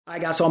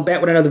Alright guys, so I'm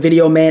back with another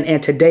video, man,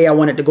 and today I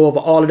wanted to go over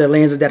all of the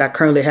lenses that I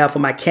currently have for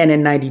my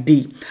Canon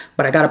 90D.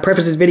 But I gotta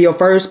preface this video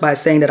first by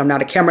saying that I'm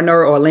not a camera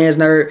nerd or a lens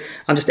nerd.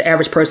 I'm just the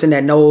average person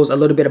that knows a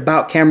little bit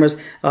about cameras,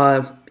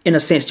 in a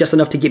sense, just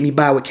enough to get me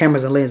by with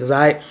cameras and lenses,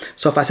 alright?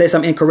 So if I say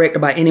something incorrect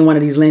about any one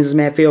of these lenses,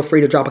 man, feel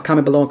free to drop a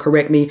comment below and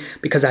correct me,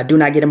 because I do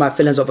not get in my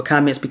feelings over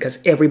comments,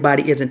 because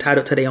everybody is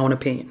entitled to their own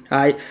opinion,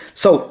 alright?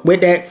 So with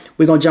that,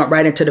 we're gonna jump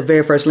right into the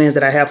very first lens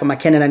that I have for my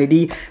Canon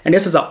 90D, and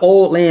this is an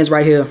old lens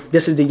right here.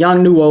 This is the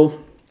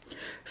Yongnuo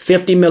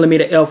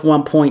 50mm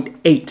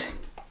f1.8.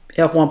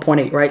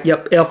 f1.8, right?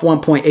 Yep,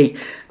 f1.8.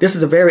 This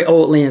is a very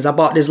old lens. I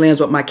bought this lens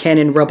with my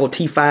Canon Rebel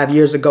T5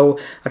 years ago.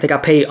 I think I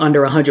paid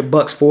under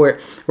 $100 for it.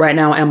 Right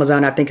now on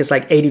Amazon, I think it's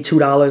like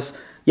 $82.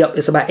 Yep,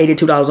 it's about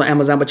 $82 on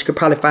Amazon, but you could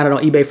probably find it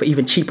on eBay for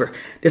even cheaper.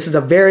 This is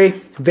a very,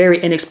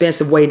 very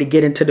inexpensive way to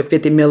get into the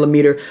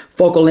 50mm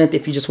focal length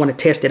if you just want to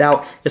test it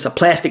out. It's a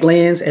plastic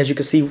lens, as you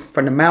can see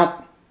from the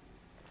mount.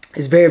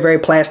 It's very, very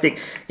plastic.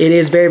 It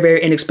is very,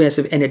 very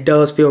inexpensive, and it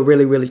does feel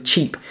really, really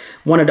cheap.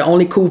 One of the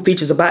only cool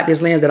features about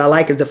this lens that I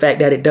like is the fact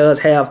that it does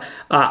have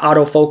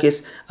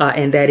autofocus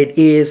and that it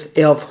is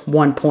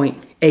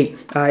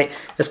f1.8. All right.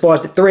 As far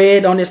as the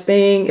thread on this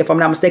thing, if I'm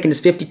not mistaken,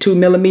 it's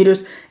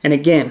 52mm. And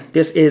again,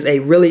 this is a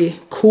really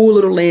cool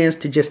little lens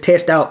to just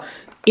test out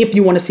if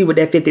you want to see what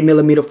that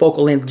 50mm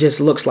focal length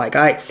just looks like,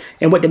 all right?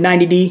 And with the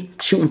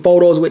 90D, shooting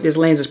photos with this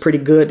lens is pretty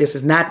good. This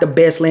is not the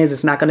best lens.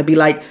 It's not going to be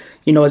like,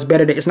 you know, it's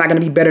not going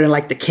to be better than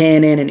like the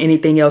Canon and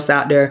anything else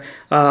out there.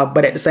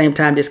 But at the same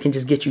time, this can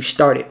just get you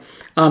started.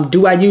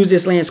 Do I use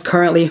this lens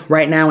currently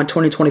right now in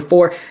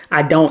 2024?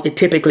 I don't. It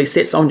typically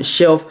sits on the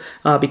shelf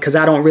because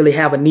I don't really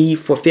have a need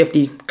for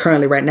 50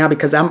 currently right now,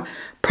 because I'm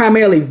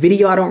primarily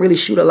video. I don't really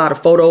shoot a lot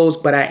of photos,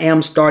 but I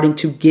am starting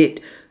to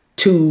get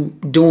to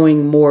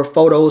doing more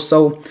photos.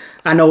 So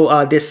I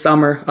know this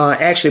summer,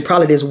 actually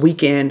probably this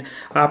weekend,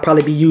 I'll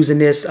probably be using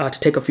this to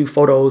take a few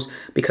photos,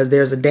 because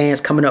there's a dance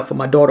coming up for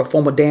my daughter,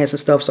 formal dance and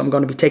stuff. So I'm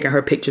going to be taking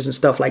her pictures and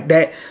stuff like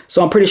that.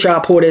 So I'm pretty sure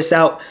I'll pull this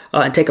out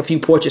and take a few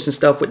portraits and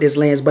stuff with this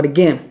lens. But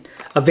again,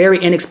 a very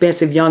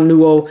inexpensive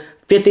Yongnuo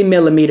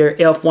 50mm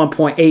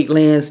f1.8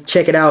 lens.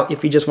 Check it out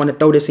if you just want to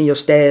throw this in your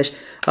stash.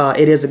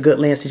 It is a good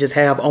lens to just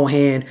have on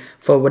hand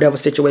for whatever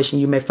situation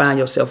you may find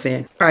yourself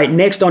in. All right,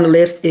 next on the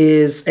list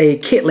is a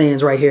kit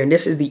lens right here, and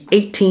this is the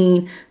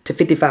 18 to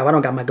 55. I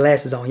don't got my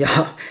glasses on,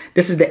 y'all.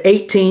 This is the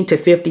 18 to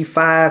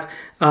 55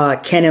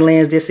 Canon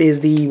lens. This is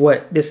the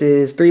This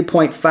is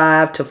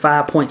 3.5 to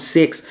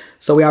 5.6.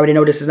 So we already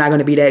know this is not going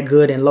to be that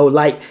good in low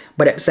light,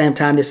 but at the same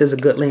time, this is a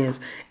good lens.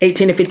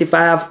 18 to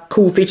 55,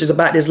 cool features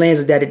about this lens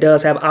is that it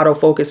does have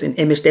autofocus and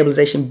image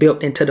stabilization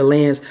built into the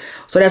lens.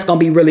 So that's going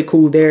to be really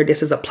cool there.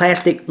 This is a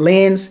plastic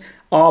lens,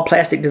 all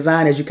plastic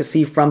design, as you can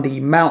see from the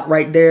mount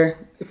right there.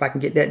 If I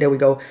can get that, there we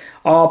go.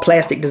 All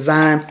plastic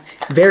design,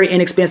 very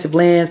inexpensive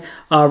lens.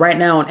 Right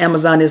now on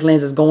Amazon, this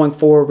lens is going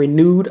for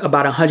renewed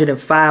about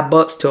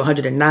 $105 to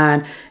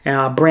 $109,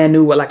 and brand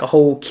new with like a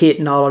whole kit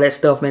and all of that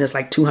stuff, man. It's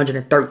like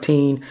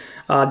 $213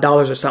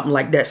 or something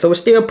like that. So it's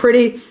still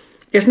pretty.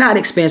 It's not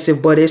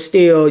expensive, but it's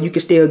still, you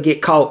can still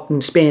get caught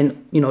and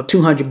spend, you know,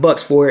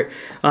 $200 for it.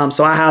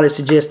 So I highly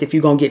suggest, if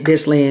you're gonna get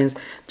this lens,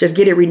 just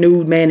get it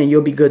renewed, man, and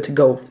you'll be good to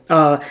go.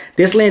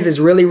 This lens is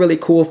really, really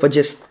cool for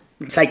just,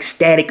 it's like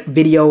static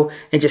video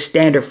and just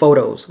standard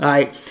photos. All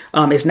right.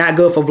 It's not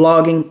good for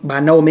vlogging by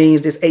no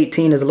means. This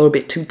 18 is a little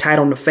bit too tight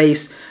on the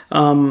face.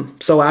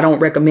 So I don't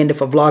recommend it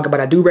for vlogging, but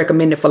I do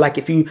recommend it for, like,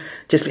 if you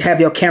just have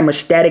your camera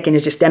static and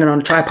it's just standing on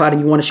a tripod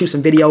and you want to shoot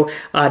some video,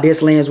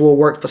 this lens will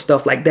work for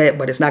stuff like that,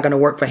 but it's not going to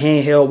work for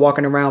handheld,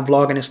 walking around,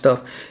 vlogging and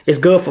stuff. It's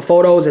good for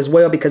photos as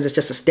well, because it's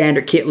just a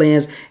standard kit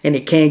lens and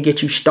it can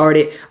get you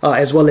started,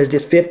 as well as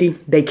this 50.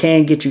 They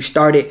can get you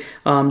started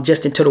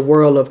just into the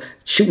world of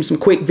shooting some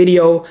quick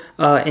video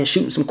and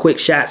shooting some quick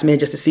shots, man,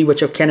 just to see what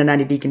your Canon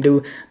 90D can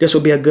do. This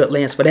will be a good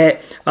lens for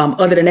that.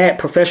 Other than that,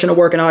 professional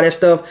work and all that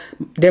stuff,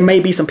 there may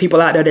be some people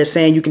out there that's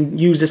saying you can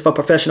use this for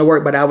professional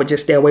work, but I would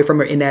just stay away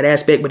from it in that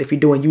aspect. But if you're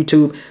doing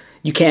YouTube,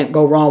 you can't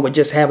go wrong with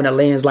just having a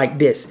lens like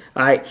this.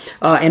 All right.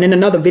 And in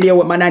another video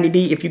with my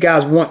 90D, if you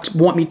guys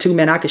want me to,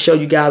 man, I can show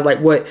you guys like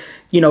what,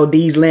 you know,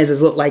 these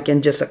lenses look like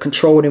in just a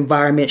controlled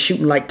environment,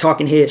 shooting like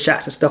talking head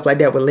shots and stuff like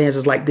that with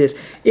lenses like this.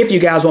 If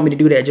you guys want me to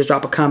do that, just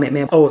drop a comment,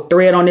 man. Oh,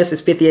 thread on this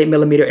is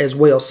 58mm as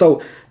well.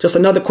 So just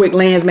another quick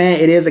lens, man.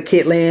 It is a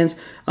kit lens,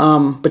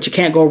 but you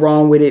can't go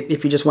wrong with it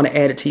if you just want to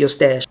add it to your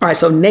stash. All right,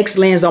 so next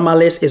lens on my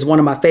list is one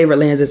of my favorite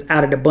lenses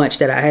out of the bunch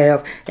that I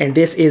have, and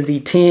this is the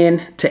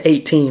 10 to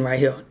 18 right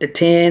here. The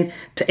 10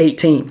 to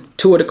 18.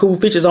 Two of the cool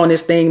features on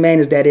this thing, man,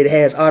 is that it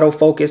has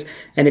autofocus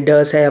and it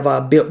does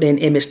have built-in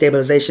image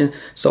stabilization.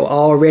 So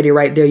already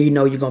right there, you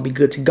know you're gonna be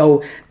good to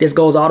go. This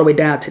goes all the way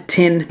down to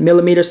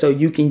 10mm, so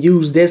you can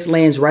use this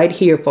lens right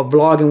here for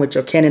vlogging with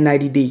your Canon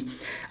 90D.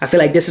 I feel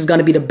like this is going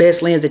to be the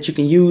best lens that you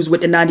can use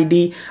with the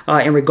 90D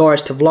in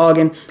regards to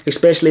vlogging,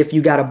 especially if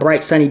you got a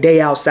bright sunny day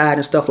outside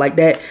and stuff like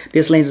that.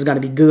 This lens is going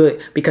to be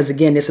good because,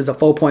 again, this is a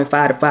 4.5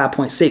 to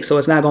 5.6, so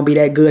it's not going to be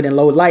that good in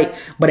low light.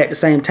 But at the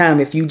same time,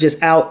 if you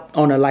just out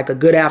on like a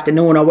good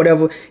afternoon or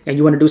whatever, and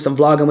you want to do some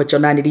vlogging with your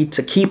 90D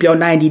to keep your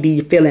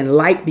 90D feeling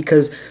light,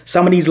 because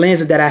some of these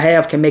lenses that I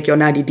have can make your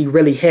 90D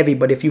really heavy.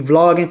 But if you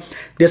vlogging,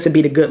 this would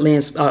be the good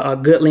lens, a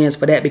good lens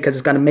for that, because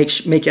it's going to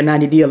make your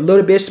 90D a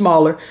little bit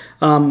smaller.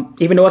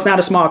 Even though it's not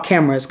a small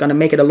camera, it's going to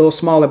make it a little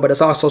smaller, but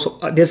it's also,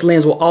 this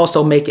lens will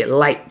also make it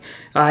light.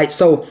 All right,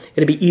 so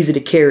it'll be easy to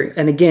carry.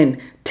 And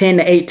again, 10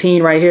 to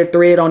 18 right here,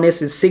 thread on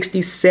this is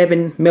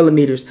 67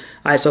 millimeters.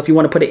 All right, so if you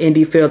want to put an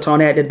ND filter on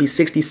that, it'd be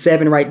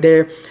 67 right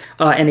there.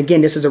 And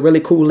again, this is a really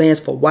cool lens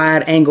for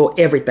wide angle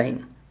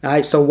everything. All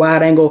right, so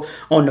wide angle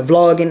on the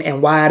vlogging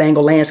and wide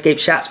angle landscape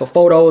shots for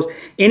photos,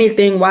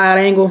 anything wide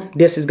angle,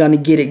 this is going to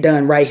get it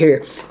done right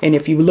here. And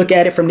if you look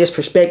at it from this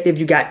perspective,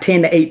 you got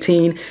 10 to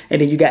 18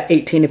 and then you got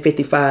 18 to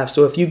 55.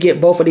 So if you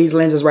get both of these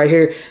lenses right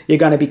here, you're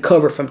going to be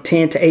covered from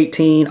 10 to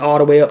 18 all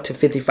the way up to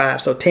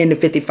 55. So 10 to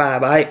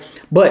 55, all right?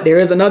 But there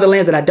is another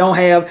lens that I don't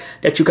have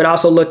that you could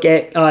also look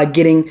at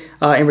getting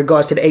in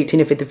regards to the 18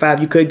 to 55.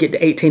 You could get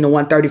the 18 to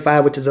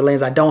 135, which is a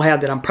lens I don't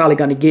have that I'm probably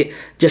going to get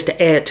just to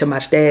add to my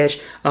stash.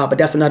 But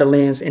that's another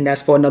lens, and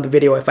that's for another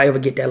video if I ever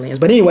get that lens.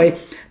 But anyway,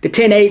 the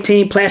 10 to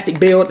 18 plastic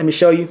build, let me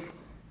show you.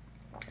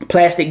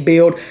 Plastic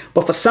build.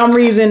 But for some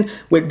reason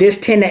with this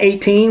 10 to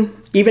 18,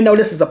 even though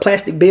this is a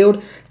plastic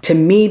build, to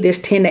me this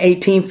 10 to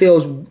 18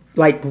 feels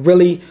like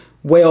really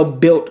well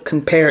built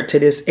compared to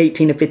this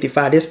 18 to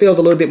 55. This feels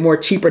a little bit more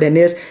cheaper than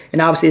this,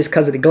 and obviously it's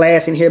because of the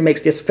glass in here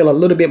makes this feel a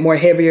little bit more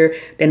heavier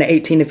than the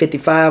 18 to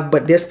 55,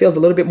 but this feels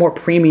a little bit more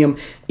premium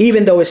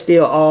even though it's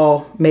still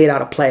all made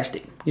out of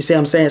plastic. You see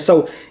what I'm saying?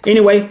 So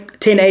anyway,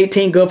 10 to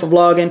 18, good for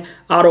vlogging,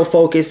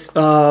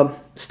 autofocus,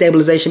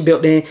 stabilization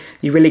built in.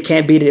 You really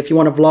can't beat it. If you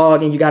want to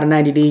vlog and you got a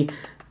 90D,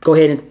 go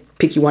ahead and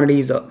pick you one of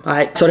these up. All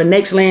right, so the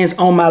next lens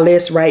on my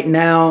list right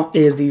now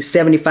is the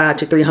 75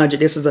 to 300.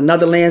 This is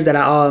another lens that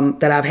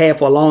I've had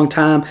for a long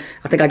time.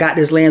 I think I got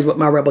this lens with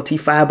my Rebel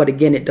T5, but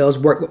again, it does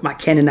work with my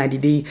Canon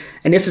 90D,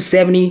 and this is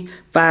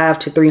 75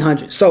 to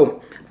 300.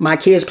 So my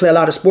kids play a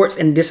lot of sports,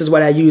 and this is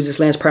what I use this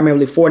lens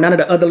primarily for. None of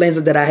the other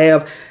lenses that I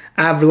have,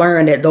 I've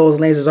learned that those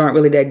lenses aren't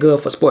really that good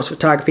for sports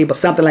photography, but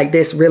something like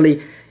this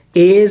really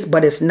is,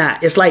 but it's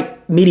not. It's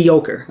like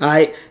mediocre, all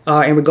right,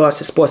 in regards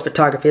to sports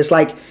photography. It's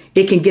like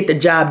it can get the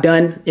job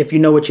done if you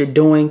know what you're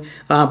doing,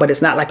 but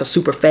it's not like a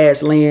super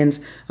fast lens,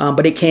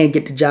 but it can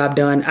get the job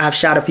done. I've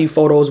shot a few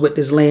photos with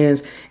this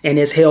lens, and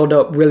it's held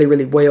up really,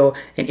 really well.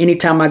 And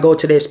anytime I go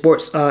to their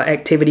sports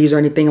activities or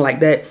anything like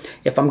that,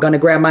 if I'm going to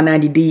grab my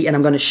 90D and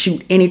I'm going to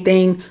shoot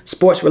anything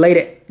sports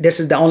related, this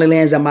is the only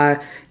lens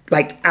that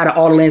out of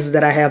all the lenses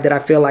that I have that I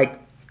feel like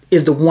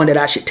is the one that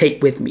I should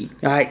take with me,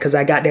 all right, because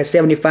I got that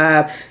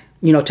 75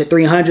 to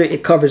 300.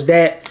 It covers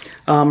that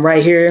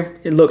right here.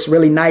 It looks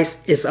really nice.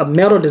 It's a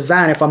metal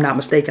design, if I'm not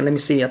mistaken. Let me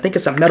see. I think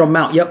it's a metal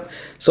mount. Yep.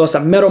 So it's a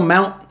metal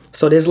mount.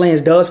 So this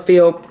lens does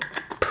feel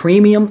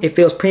premium. It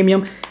feels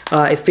premium.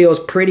 It feels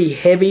pretty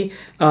heavy.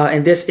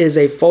 And this is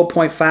a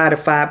 4.5 to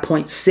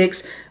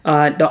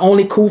 5.6. The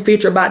only cool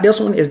feature about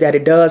this one is that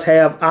it does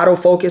have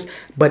autofocus,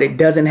 but it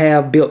doesn't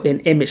have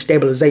built-in image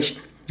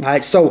stabilization. All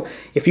right, so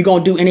if you're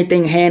going to do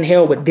anything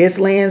handheld with this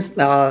lens,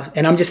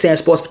 and I'm just saying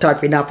sports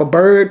photography. Now, for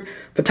bird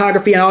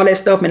photography and all that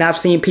stuff, man, I've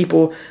seen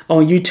people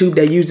on YouTube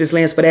that use this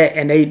lens for that,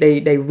 and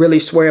they really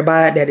swear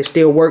by it, that it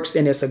still works,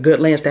 and it's a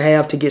good lens to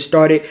have to get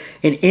started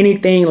in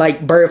anything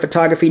like bird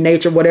photography,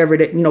 nature, whatever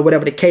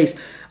the case.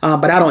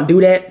 But I don't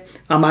do that.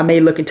 I may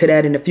look into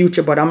that in the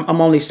future, but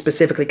I'm only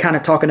specifically kind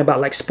of talking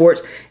about like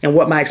sports and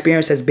what my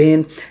experience has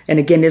been. And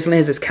again, this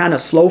lens is kind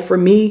of slow for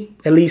me,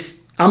 at least.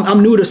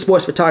 I'm new to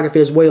sports photography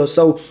as well,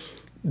 so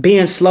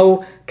being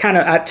slow kind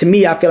of, to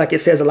me, I feel like it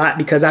says a lot,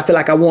 because I feel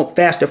like I want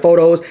faster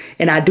photos,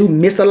 and I do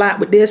miss a lot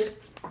with this.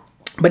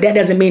 But that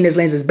doesn't mean this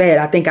lens is bad.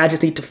 I think I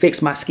just need to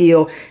fix my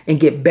skill and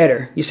get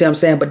better. You see what I'm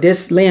saying? But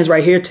this lens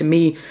right here, to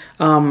me,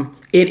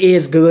 it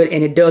is good,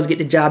 and it does get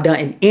the job done.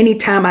 And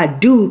anytime I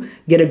do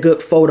get a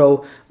good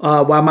photo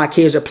while my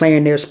kids are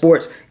playing their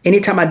sports,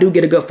 anytime I do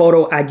get a good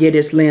photo, I give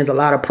this lens a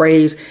lot of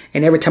praise.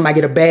 And every time I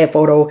get a bad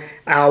photo,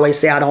 I always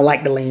say I don't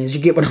like the lens.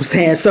 You get what I'm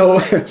saying? So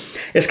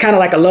it's kind of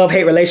like a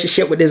love-hate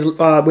relationship with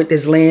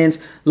this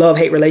lens.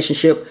 Love-hate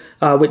relationship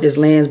with this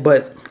lens.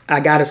 But I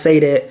gotta say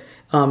that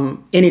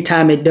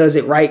anytime it does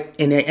it right,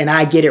 and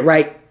I get it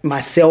right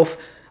myself,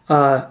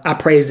 I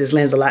praise this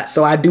lens a lot.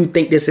 So I do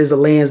think this is a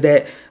lens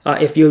that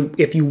if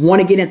you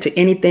want to get into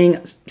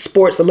anything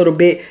sports a little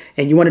bit,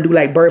 and you want to do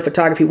like bird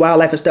photography,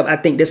 wildlife and stuff, I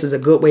think this is a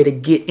good way to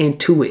get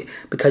into it,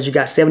 because you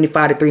got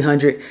 75 to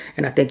 300,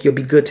 and I think you'll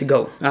be good to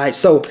go. All right,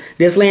 so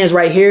this lens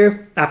right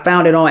here, I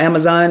found it on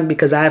Amazon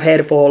because I've had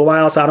it for a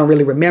while, so I don't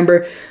really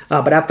remember,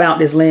 but I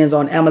found this lens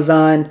on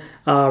Amazon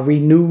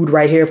renewed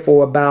right here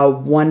for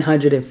about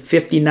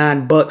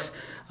 159 bucks.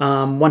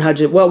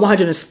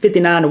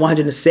 159 to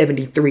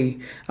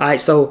 173. All right,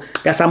 so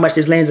that's how much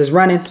this lens is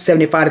running,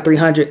 75 to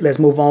 300. Let's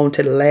move on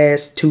to the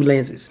last two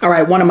lenses. All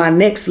right, one of my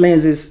next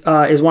lenses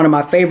is one of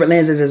my favorite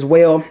lenses as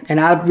well, and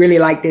I really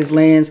like this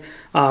lens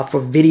for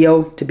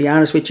video, to be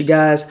honest with you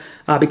guys,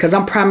 because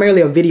I'm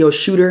primarily a video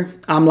shooter.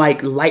 I'm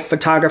like light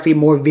photography,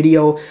 more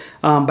video,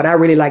 but I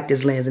really like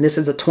this lens, and this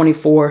is a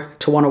 24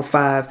 to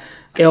 105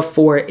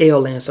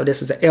 f4L lens. So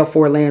this is an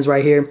f4 lens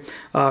right here.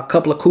 A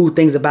couple of cool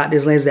things about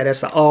this lens, that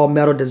it's an all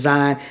metal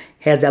design,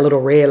 has that little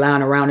red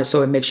line around it,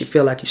 so it makes you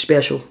feel like you're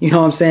special. You know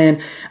what I'm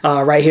saying?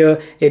 Right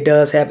here, it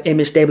does have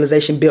image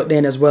stabilization built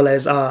in, as well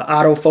as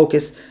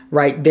autofocus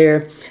right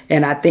there.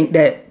 And I think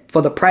that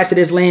for the price of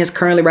this lens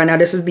currently right now,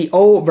 this is the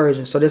old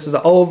version. So this is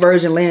an old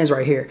version lens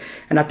right here.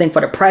 And I think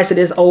for the price of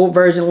this old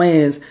version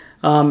lens,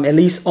 at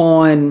least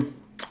on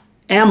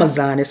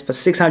Amazon, it's for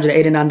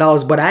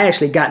 $689. But I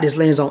actually got this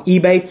lens on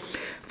eBay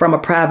from a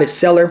private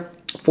seller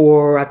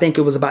for, I think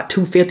it was about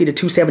 $250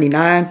 to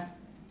 $279.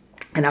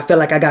 And I feel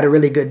like I got a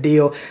really good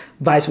deal,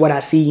 vice what I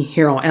see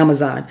here on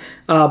Amazon.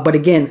 But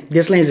again,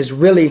 this lens is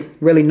really,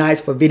 really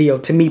nice for video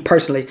to me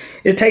personally.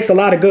 It takes a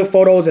lot of good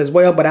photos as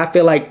well, but I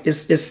feel like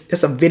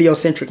it's a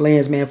video-centric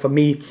lens, man, for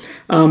me.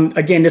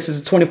 Again, this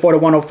is a 24 to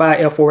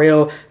 105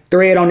 f4L.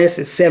 Thread on this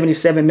is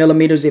 77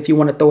 millimeters if you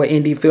want to throw an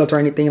ND filter or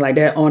anything like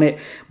that on it.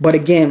 But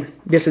again,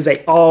 this is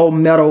a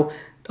all-metal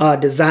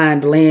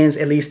designed lens.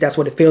 At least that's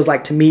what it feels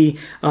like to me.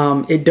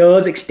 It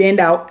does extend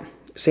out.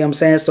 See what I'm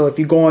saying? So if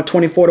you go on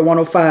 24 to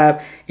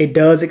 105, it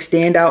does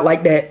extend out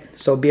like that.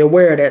 So be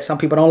aware of that. Some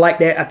people don't like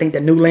that. I think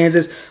the new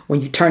lenses, when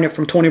you turn it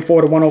from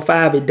 24 to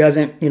 105, it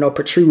doesn't, you know,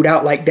 protrude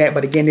out like that.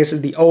 But again, this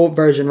is the old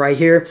version right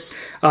here.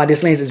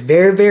 This lens is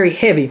very, very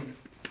heavy.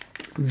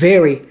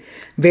 Very,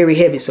 very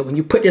heavy. So when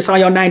you put this on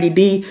your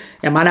 90D,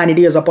 and my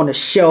 90D is up on the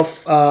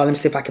shelf. Let me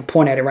see if I can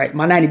point at it right.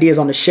 My 90D is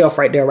on the shelf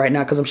right there right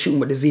now because I'm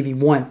shooting with the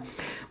ZV-1.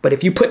 But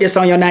if you put this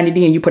on your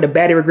 90D and you put a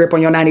battery grip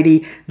on your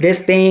 90D, this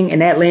thing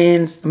and that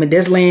lens, I mean,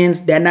 this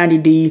lens, that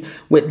 90D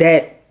with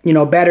that, you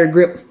know, battery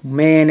grip,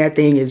 man, that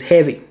thing is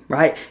heavy,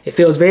 right? It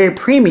feels very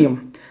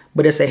premium,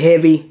 but it's a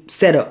heavy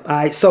setup. All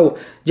right, so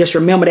just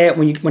remember that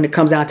when it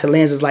comes down to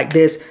lenses like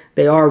this,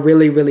 they are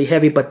really, really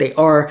heavy, but they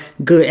are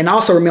good. And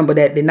also remember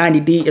that the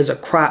 90D is a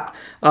crop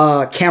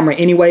camera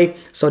anyway,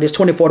 so this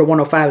 24 to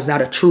 105 is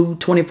not a true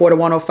 24 to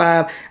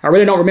 105. I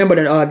really don't remember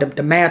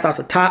the math off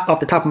the top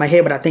of my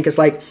head, but I think it's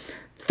like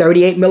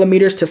 38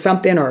 millimeters to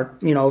something, or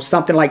you know,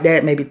 something like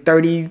that, maybe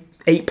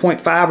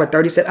 38.5 or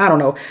 37. I don't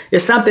know.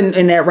 It's something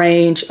in that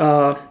range.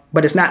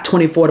 But it's not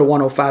 24 to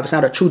 105. It's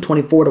not a true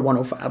 24 to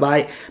 105,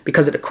 right?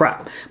 Because of the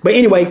crop. But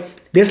anyway,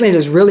 this lens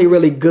is really,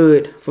 really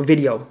good for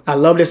video. I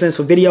love this lens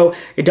for video.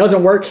 It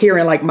doesn't work here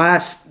in like my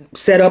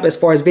setup as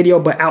far as video,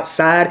 but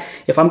outside,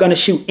 if I'm gonna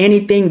shoot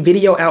anything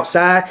video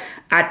outside,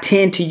 I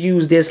tend to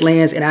use this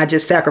lens, and I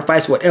just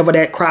sacrifice whatever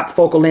that crop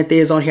focal length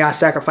is on here. I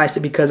sacrifice it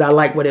because I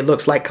like what it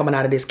looks like coming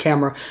out of this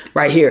camera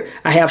right here.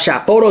 I have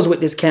shot photos with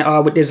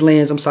this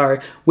lens,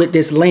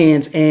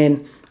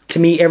 and to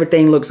me,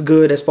 everything looks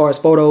good as far as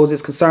photos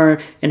is concerned.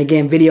 And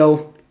again,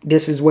 video,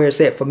 this is where it's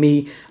at for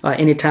me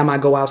anytime I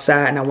go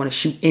outside and I want to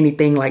shoot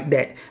anything like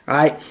that. All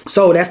right,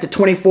 so that's the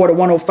 24 to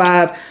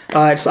 105.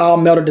 It's all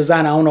metal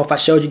design. I don't know if I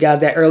showed you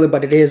guys that earlier,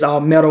 but it is all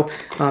metal.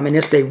 And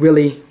it's a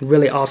really,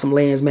 really awesome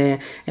lens,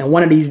 man. And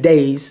one of these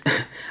days,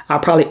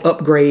 I'll probably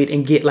upgrade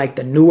and get like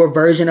the newer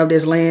version of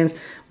this lens.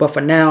 But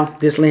for now,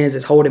 this lens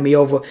is holding me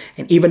over.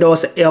 And even though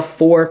it's an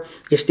f4,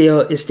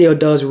 it still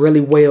does really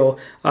well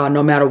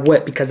no matter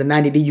what, because the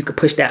 90D, you could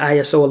push that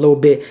ISO a little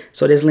bit.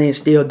 So this lens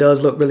still does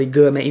look really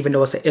good, man, even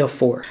though it's an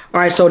f4. All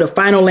right, so the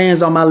final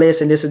lens on my list,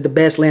 and this is the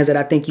best lens that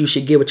I think you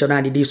should get with your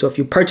 90D. So if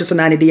you purchase a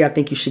 90D, I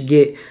think you should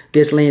get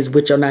this lens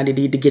with your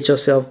 90D to get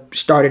yourself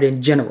started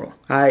in general.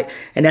 All right,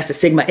 and that's the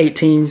Sigma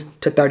 18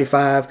 to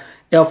 35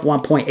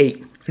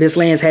 f1.8. This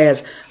lens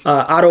has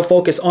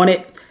autofocus on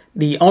it.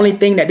 The only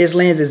thing that this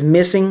lens is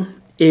missing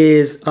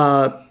is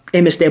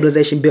image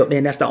stabilization built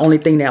in. That's the only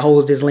thing that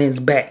holds this lens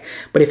back.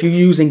 But if you're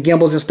using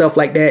gimbals and stuff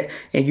like that,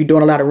 and you're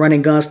doing a lot of run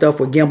and gun stuff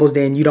with gimbals,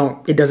 then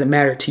it doesn't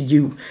matter to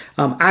you.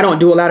 I don't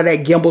do a lot of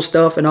that gimbal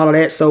stuff and all of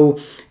that, so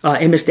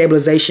image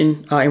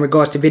stabilization in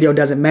regards to video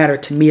doesn't matter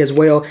to me as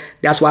well.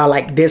 That's why I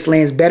like this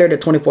lens better, the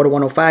 24 to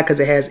 105, because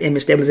it has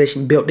image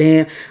stabilization built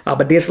in.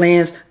 But this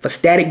lens for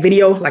static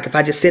video, like if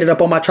I just sit it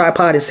up on my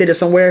tripod and sit it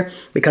somewhere,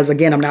 because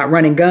again, I'm not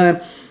running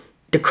gun,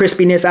 the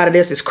crispiness out of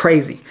this is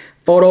crazy.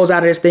 Photos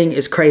out of this thing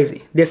is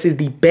crazy. This is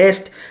the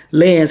best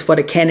lens for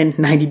the Canon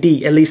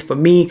 90D, at least for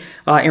me,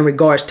 in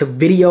regards to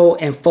video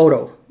and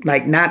photo.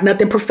 Like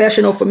nothing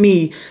professional for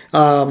me,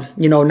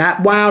 you know,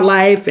 not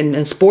wildlife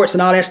and sports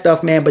and all that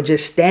stuff, man, but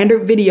just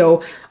standard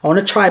video on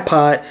a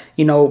tripod,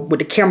 you know, with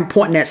the camera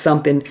pointing at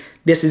something.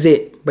 This is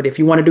it. But if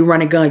you want to do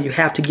run and gun, you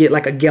have to get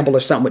like a gimbal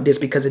or something with this,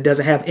 because it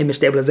doesn't have image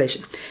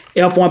stabilization.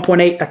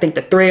 f1.8, I think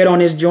the thread on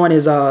this joint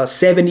is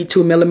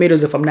 72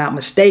 millimeters, if I'm not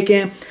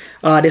mistaken.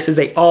 This is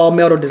a all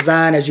metal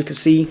design, as you can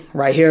see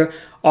right here,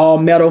 all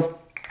metal.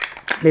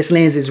 This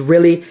lens is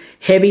really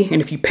heavy,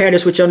 and if you pair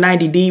this with your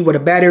 90D with a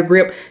battery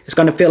grip, it's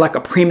going to feel like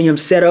a premium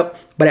setup.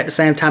 but at the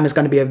same time, it's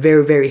going to be a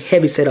very, very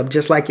heavy setup,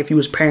 just like if you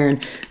was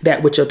pairing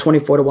that with your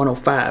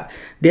 24-105.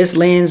 This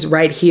lens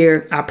right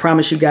here, I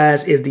promise you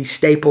guys, is the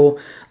staple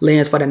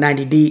lens for the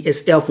 90D.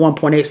 It's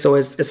f1.8, so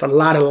it's a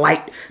lot of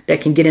light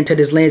that can get into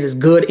this lens. It's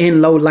good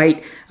in low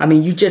light. I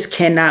mean, you just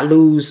cannot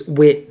lose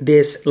with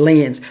this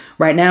lens.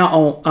 Right now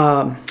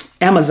on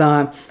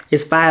Amazon,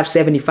 it's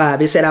 $575.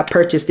 It said I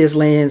purchased this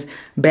lens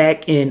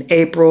back in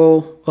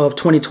April of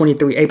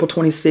 2023. April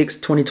 26,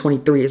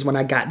 2023 is when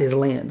I got this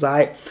lens, all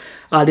right?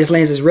 This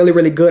lens is really,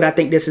 really good. I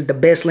think this is the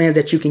best lens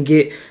that you can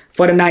get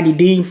for the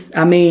 90D.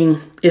 I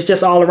mean, it's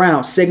just all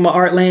around. Sigma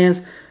art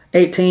lens,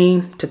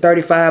 18 to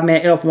 35,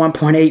 man,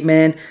 f1.8,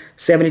 man,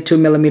 72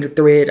 millimeter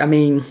thread. I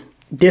mean,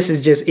 this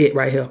is just it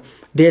right here.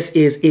 This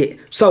is it.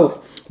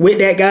 So with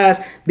that, guys,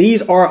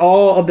 these are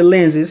all of the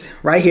lenses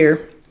right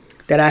here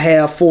that I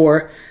have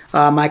for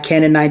my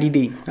Canon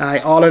 90D. All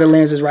right, all of the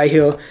lenses right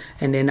here,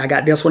 and then I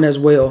got this one as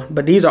well.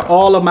 But these are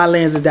all of my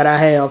lenses that I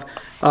have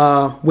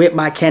with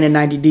my Canon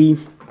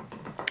 90D,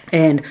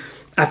 and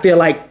I feel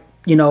like,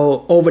 you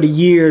know, over the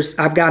years,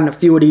 I've gotten a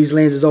few of these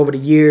lenses over the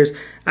years.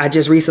 I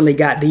just recently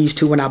got these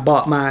two when I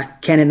bought my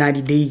Canon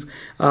 90D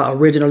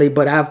originally,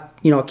 but I've,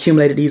 you know,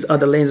 accumulated these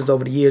other lenses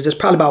over the years. There's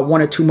probably about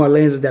 1 or 2 more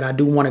lenses that I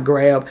do want to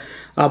grab,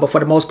 but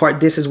for the most part,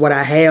 this is what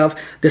I have.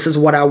 This is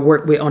what I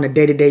work with on a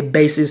day-to-day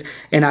basis,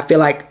 and I feel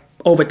like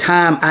over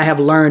time, I have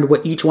learned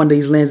what each one of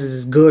these lenses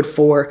is good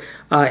for,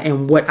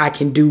 and what I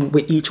can do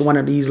with each one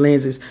of these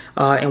lenses,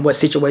 and what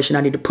situation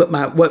I need to put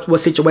what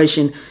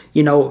situation,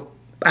 you know,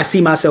 I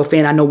see myself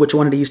in. I know which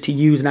one of these to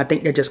use, and I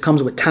think that just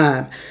comes with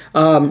time.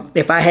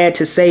 If I had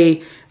to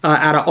say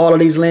out of all of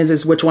these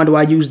lenses, which one do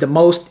I use the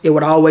most, I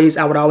would always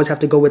have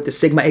to go with the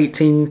Sigma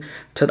 18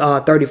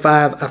 to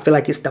 35. I feel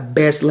like it's the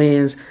best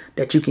lens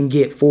that you can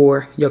get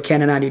for your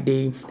Canon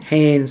 90D,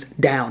 hands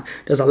down.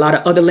 There's a lot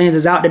of other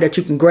lenses out there that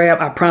you can grab.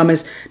 I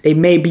promise they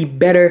may be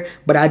better,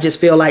 but I just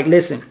feel like,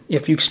 listen,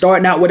 if you're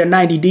starting out with a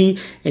 90D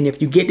and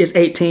if you get this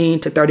 18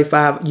 to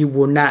 35, you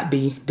will not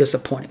be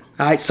disappointed.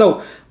 All right,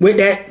 so with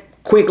that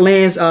quick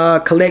lens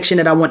collection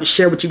that I want to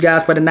share with you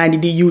guys for the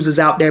 90D users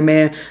out there,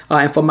 man,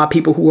 and for my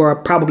people who are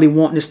probably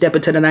wanting to step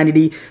into the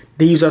 90D,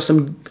 these are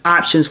some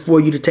options for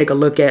you to take a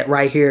look at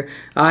right here.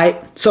 All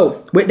right,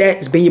 so with that,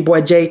 it's been your boy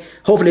Jay.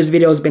 Hopefully this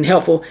video has been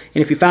helpful,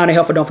 and if you found it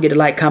helpful, don't forget to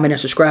like, comment,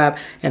 and subscribe,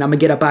 and I'm gonna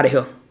get up out of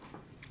here.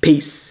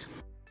 Peace.